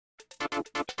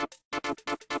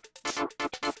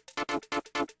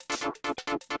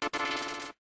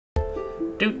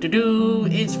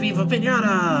It's Viva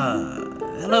Piñata!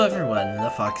 Hello everyone,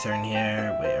 TheFoxern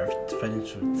here. We're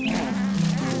finished with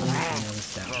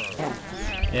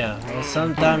yeah, well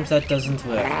sometimes that doesn't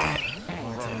work.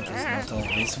 It does not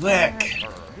always work.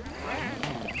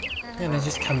 And I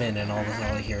just come in and all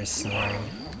I hear is snoring.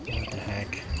 What the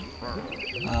heck?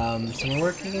 So we're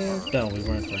working... No, we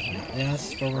weren't working.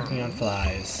 Yes, we're working on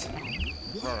flies.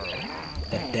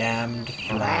 The damned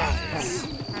flies.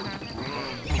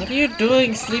 What are you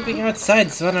doing sleeping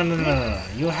outside, son? No.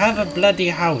 You have a bloody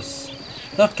house.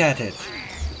 Look at it.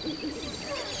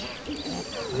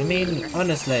 I mean,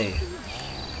 honestly.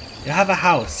 You have a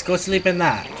house. Go sleep in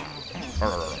that.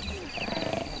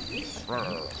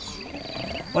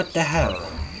 What the hell?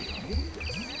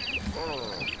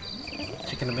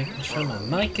 Just gonna make sure my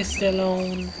mic is still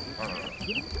on.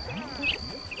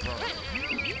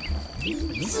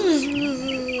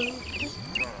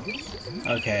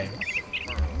 Okay.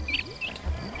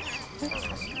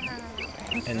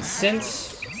 And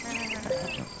since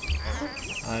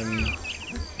I'm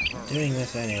doing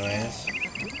this anyways,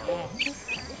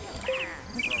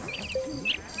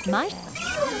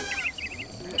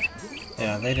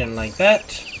 yeah, they didn't like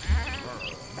that.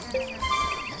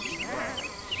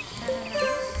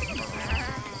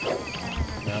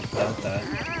 Nope, not that.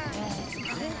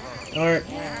 Or,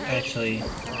 actually,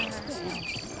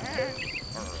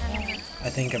 I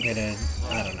think I'm gonna,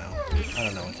 I don't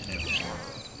know what to do.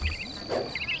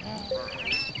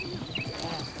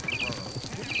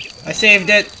 I saved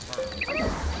it!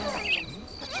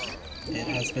 It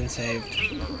has been saved.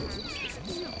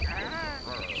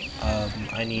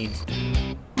 I need...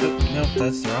 Nope,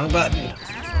 that's the wrong button.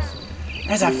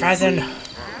 There's a frozen...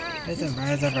 There's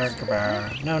a burger.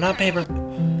 No, not paper.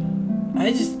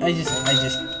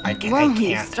 I can't. Well,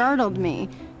 he startled me.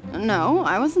 No,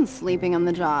 I wasn't sleeping on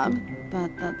the job. But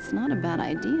that's not a bad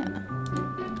idea.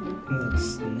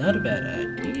 It's not a bad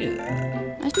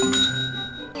idea.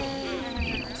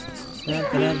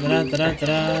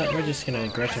 We're just gonna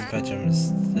Gretchen fetch him.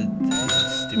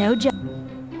 No job.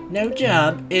 No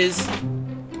job is.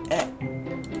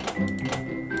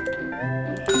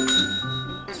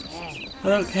 I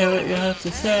don't care what you have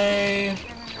to say.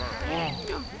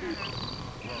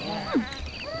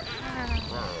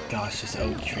 Gosh, this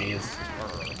oak tree is.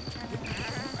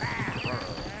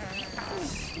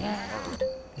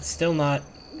 It's still not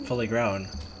fully grown.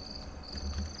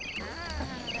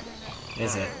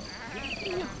 Is it?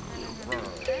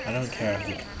 I don't care if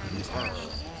it is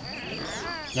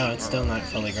hatched. No, it's still not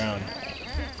fully grown.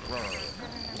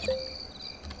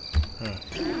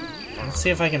 Let's see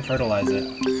if I can fertilize it.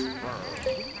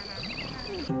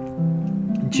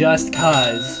 Just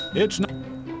cause. It's not.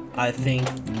 I think.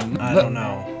 I don't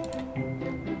know.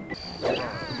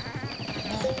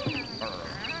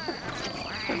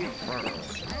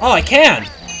 Oh, I can!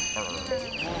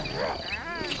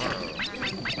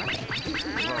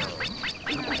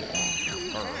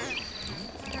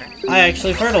 I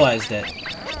actually fertilized it.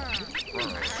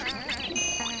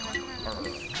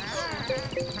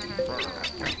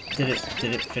 Did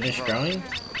it finish growing?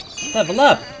 Level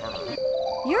up!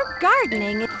 You're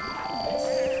gardening.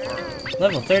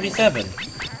 Level 37.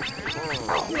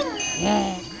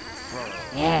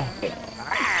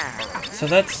 So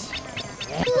that's...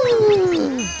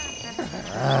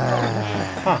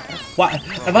 Huh. Why?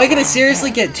 Am I gonna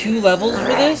seriously get 2 levels for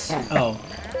this? Oh.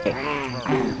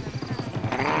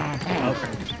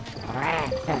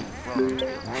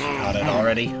 Got it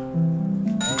already.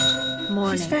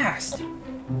 Morning. She's fast.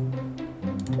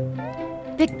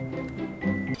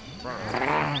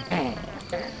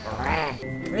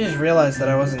 I just realized that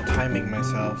I wasn't timing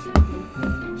myself.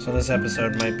 So this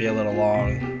episode might be a little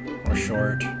long or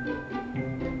short.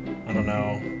 I don't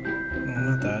know. No,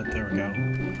 not that. There we go.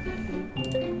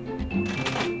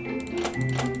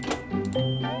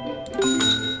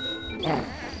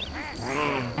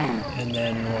 And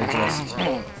then we'll just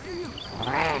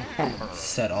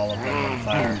set all of them on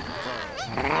fire.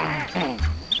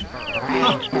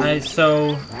 Oh,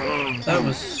 so that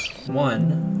was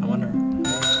 1. I wonder.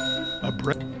 A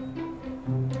break.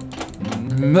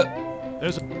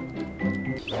 There's a...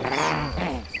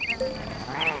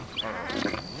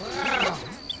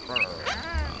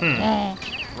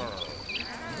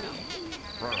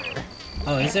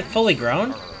 Oh, is it fully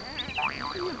grown?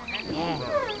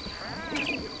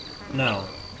 No.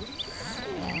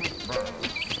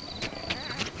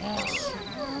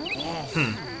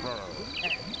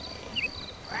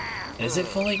 Is it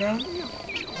fully grown?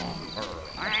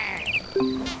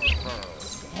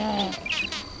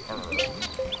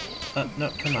 No,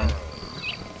 come on.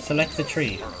 Select the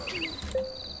tree.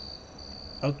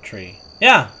 Oak tree.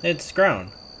 Yeah, it's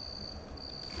grown.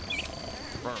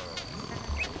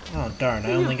 Oh darn,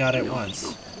 I only got it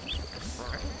once.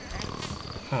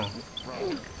 Huh.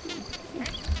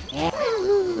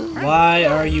 Why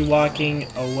are you walking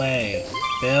away?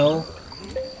 Bill,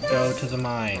 go to the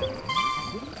mine.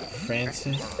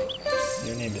 Francis?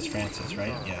 Your name is Francis,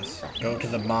 right? Yes. Go to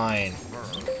the mine.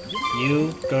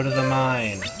 You, go to the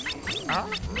mine.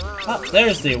 Oh,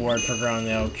 there's the award for growing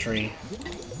the oak tree.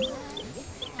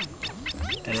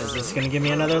 And is this gonna give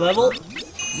me another level?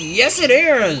 Yes, it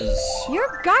is!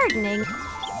 You're gardening.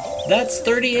 That's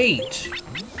 38.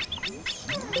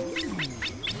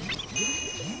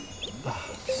 Oh,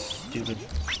 stupid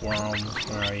worm.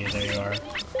 Where are you? There you are.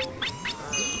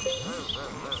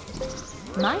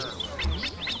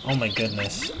 Oh my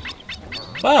goodness.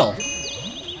 Well,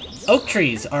 oak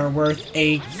trees are worth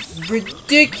a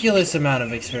ridiculous amount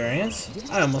of experience.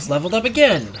 I almost leveled up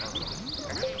again.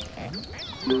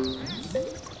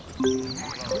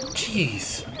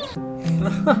 Jeez.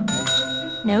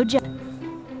 No joke.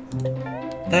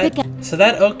 So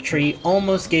that oak tree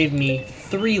almost gave me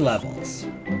 3 levels.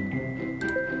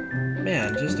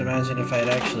 Man, just imagine if I had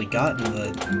actually gotten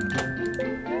the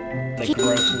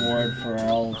growth reward for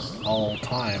all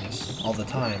of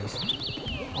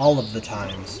the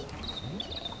times.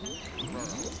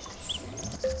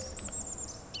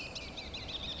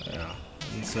 Yeah,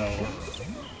 and so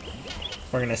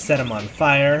we're gonna set him on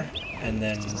fire and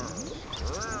then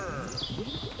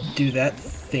do that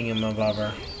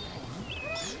thingamabobber.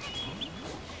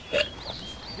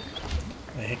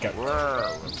 A hiccup.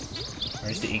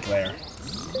 Where's the Eglair?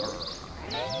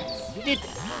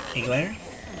 Eglair?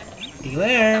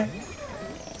 Eglair!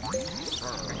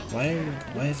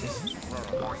 Why is this?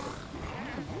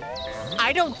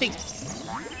 I don't think...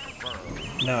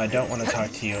 No, I don't want to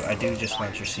talk to you. I do just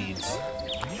want your seeds.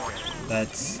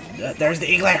 That's... there's the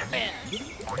Eglair!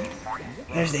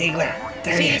 There's the Eglair!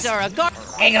 There he is! Seeds are a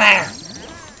Eglair!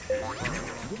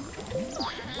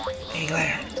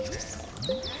 Eglair!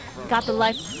 Got the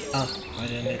life. Oh, why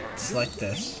didn't it select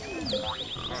this?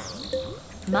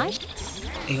 My.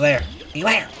 Eglair!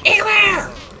 Eglair!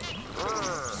 Eglair!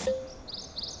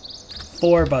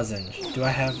 4 Buzzenge. Do I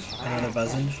have another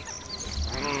Buzzenge?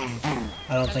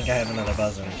 I don't think I have another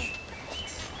Buzzenge.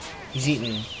 He's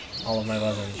eaten all of my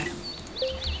Buzzenge.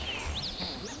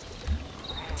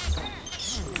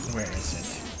 Where is it?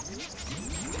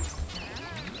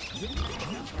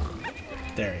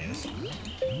 There he is.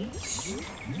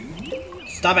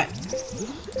 Stop it!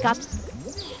 Got.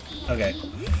 Okay.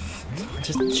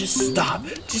 Just stop.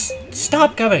 Just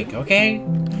stop coming, okay?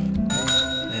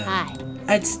 Hi.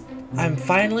 I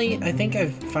think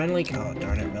I've finally, oh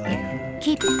darn it, really.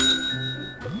 Keep.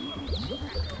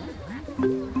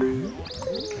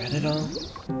 Got it all?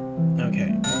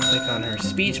 Okay, click on her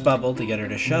speech bubble to get her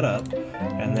to shut up,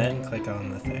 and then click on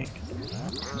the thing.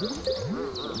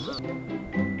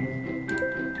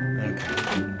 Okay.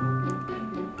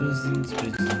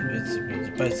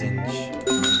 Buzzenge.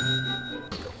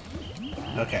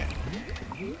 Okay.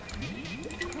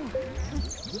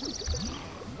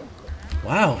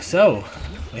 Wow, so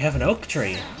we have an oak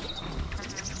tree.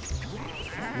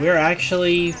 We're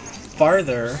actually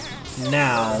farther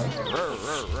now,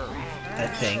 I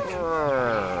think.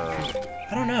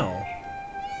 I don't know.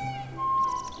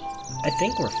 I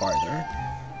think we're farther.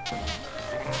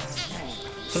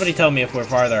 Somebody tell me if we're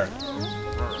farther.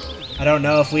 I don't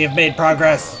know if we have made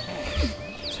progress.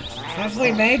 Have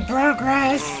we made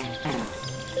progress?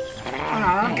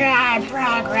 Oh god,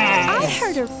 progress! I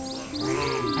heard a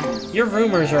Your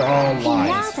rumors are all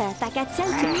lies. piñata that gets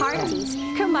sent to parties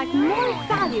come back more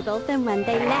valuable than when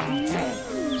they left.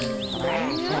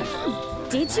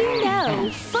 Did you know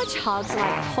fudgehogs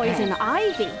like poison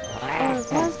ivy? Or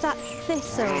was that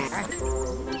thistles?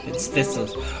 It's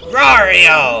thistles.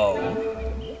 Rorio!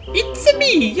 It's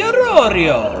me,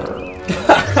 Rorio!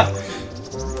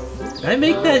 Did I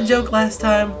make that joke last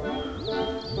time?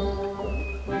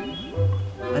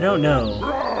 I don't know.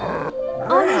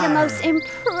 Only the most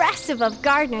impressive of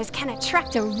gardeners can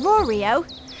attract a Rorio.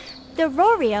 The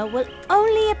Rorio will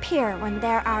only appear when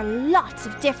there are lots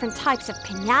of different types of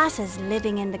piñatas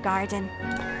living in the garden.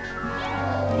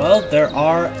 Well, there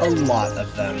are a lot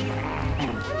of them.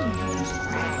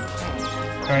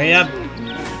 Hurry up,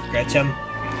 Gretchen.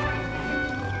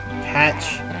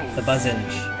 Hatch the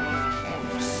Buzzenge,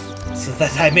 so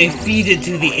that I may feed it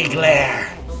to the Eglair.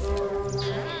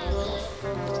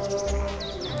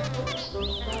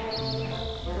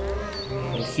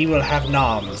 And he will have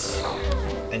noms.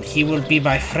 And he will be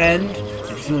my friend,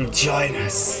 and he will join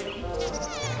us.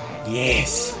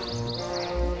 Yes.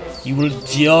 You will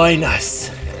join us.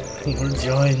 Who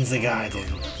joins the garden?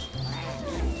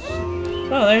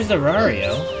 Oh, there's the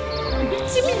Rario.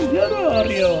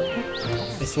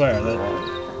 I swear,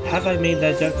 have I made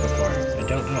that joke before? I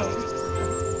don't know.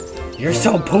 You're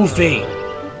so poofy!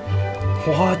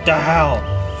 What the hell?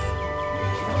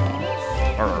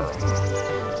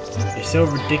 You're so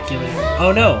ridiculous.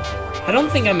 Oh no! I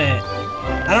don't think I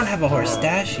don't have a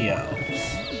Horstachio.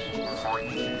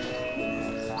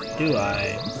 Do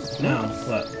I? No.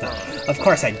 What? Of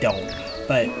course I don't.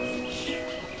 But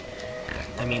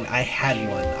I mean, I had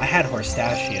one. I had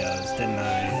Horstachios, didn't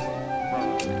I?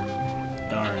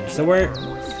 Darn. So we're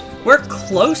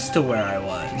close to where I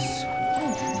was.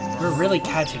 We're really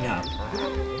catching up.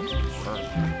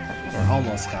 We're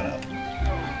almost caught up.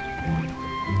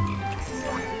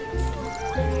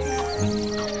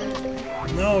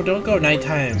 No, don't go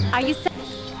nighttime. Are you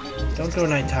Don't go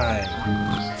nighttime.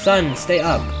 Sun, stay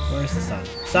up. Where's the sun?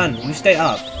 Sun, you stay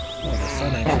up. Oh, the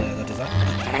sun actually has a design.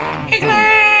 Can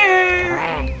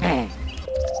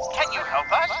you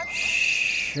help us?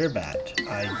 Sherbet.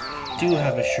 I do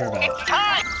have a sherbet. It's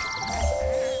time!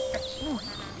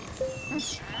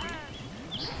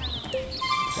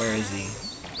 Where is he?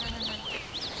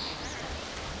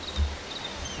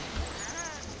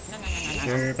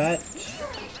 Sherbet?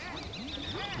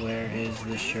 Where is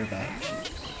the sherbet?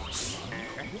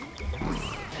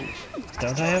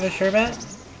 Don't I have a sherbet?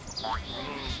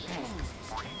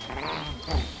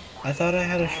 I thought I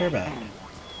had a sherbet.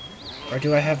 Or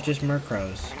do I have just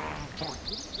Murkrows?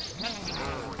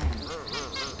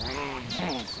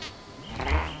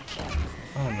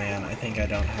 Oh man, I think I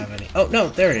don't have any. Oh no,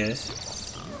 there it is.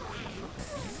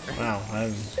 Wow,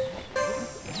 I'm...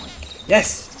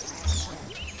 Yes!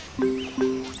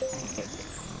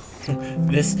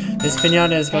 This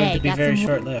Piñata is going to be very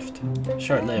short-lived.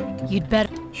 Short-lived. You'd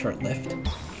better. Short-lived.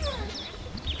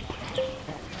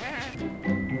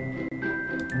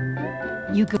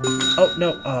 You go. Oh,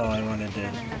 no. Oh, I wanted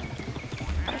to...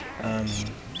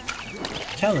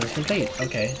 Challenge complete.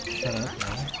 Okay, shut up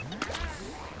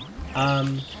now.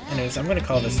 Anyways, I'm gonna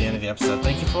call this the end of the episode.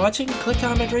 Thank you for watching. Click,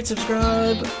 comment, rate,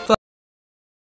 subscribe.